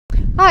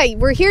Hi,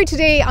 we're here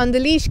today on the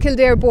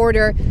Laois-Kildare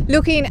border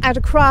looking at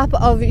a crop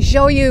of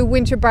Joyeux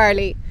winter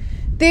barley.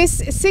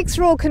 This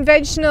 6-row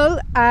conventional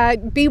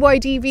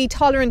BYDV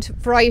tolerant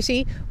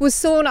variety was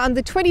sown on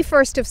the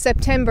 21st of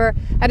September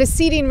at a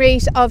seeding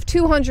rate of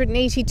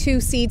 282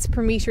 seeds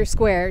per metre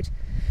squared.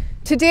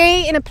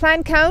 Today in a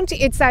plant count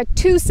it's at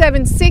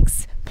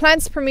 276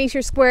 plants per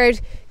metre squared,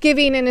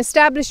 giving an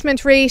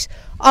establishment rate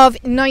of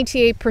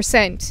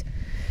 98%.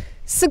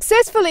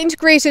 Successful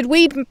integrated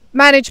weed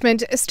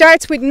management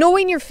starts with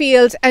knowing your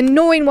field and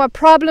knowing what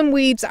problem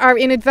weeds are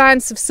in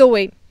advance of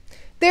sowing.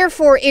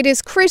 Therefore, it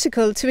is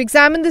critical to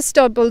examine the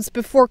stubbles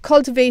before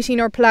cultivating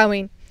or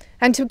ploughing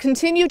and to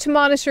continue to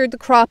monitor the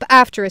crop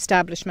after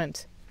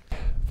establishment.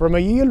 From a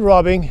yield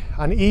robbing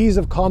and ease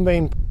of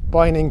combine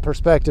binding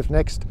perspective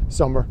next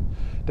summer,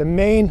 the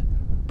main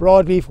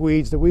broadleaf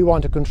weeds that we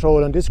want to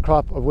control on this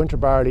crop of winter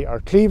barley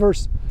are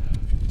Cleavers,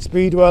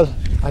 Speedwell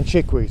and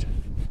Chickweed.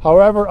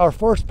 However, our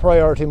first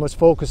priority must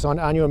focus on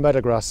Annual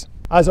Meadow Grass,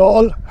 as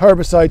all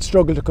herbicides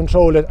struggle to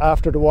control it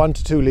after the 1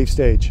 to 2 leaf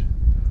stage.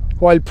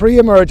 While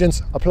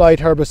pre-emergence applied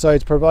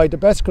herbicides provide the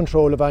best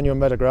control of Annual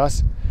Meadow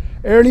Grass,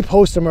 early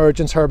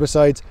post-emergence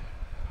herbicides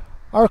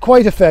are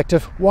quite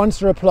effective once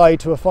they're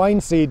applied to a fine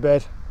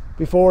seedbed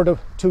before the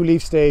 2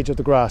 leaf stage of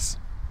the grass.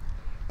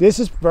 This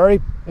is very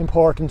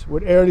important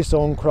with early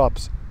sown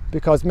crops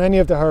because many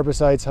of the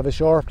herbicides have a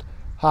short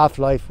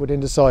half-life within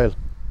the soil.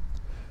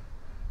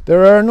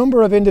 There are a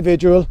number of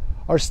individual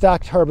or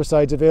stacked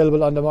herbicides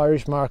available on the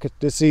Irish market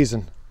this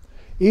season.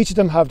 Each of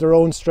them have their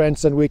own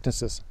strengths and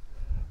weaknesses.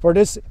 For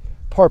this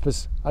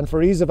purpose and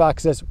for ease of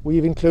access,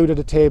 we've included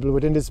a table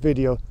within this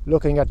video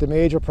looking at the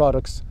major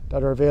products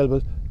that are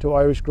available to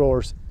Irish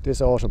growers this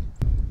autumn.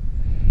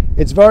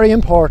 It's very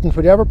important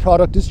whatever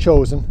product is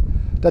chosen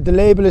that the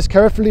label is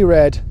carefully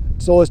read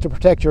so as to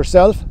protect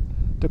yourself,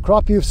 the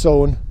crop you've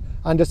sown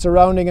and the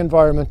surrounding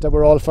environment that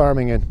we're all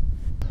farming in.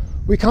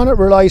 We cannot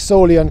rely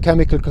solely on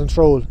chemical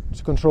control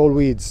to control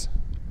weeds.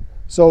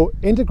 So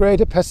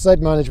integrated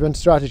pesticide management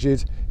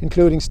strategies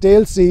including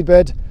stale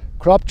seedbed,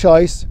 crop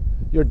choice,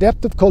 your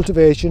depth of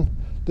cultivation,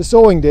 the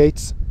sowing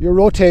dates, your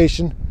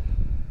rotation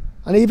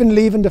and even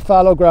leaving the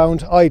fallow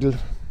ground idle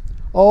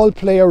all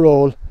play a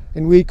role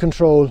in weed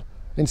control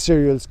in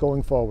cereals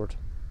going forward.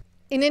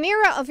 In an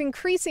era of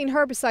increasing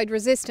herbicide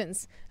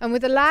resistance and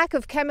with a lack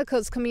of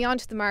chemicals coming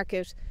onto the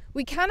market,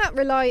 we cannot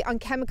rely on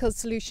chemical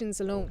solutions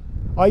alone.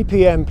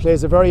 IPM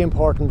plays a very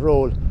important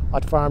role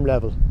at farm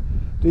level.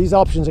 These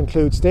options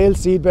include stale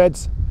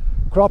seedbeds,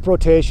 crop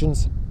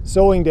rotations,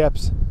 sowing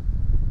depths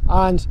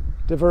and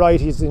the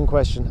varieties in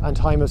question and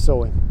time of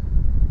sowing.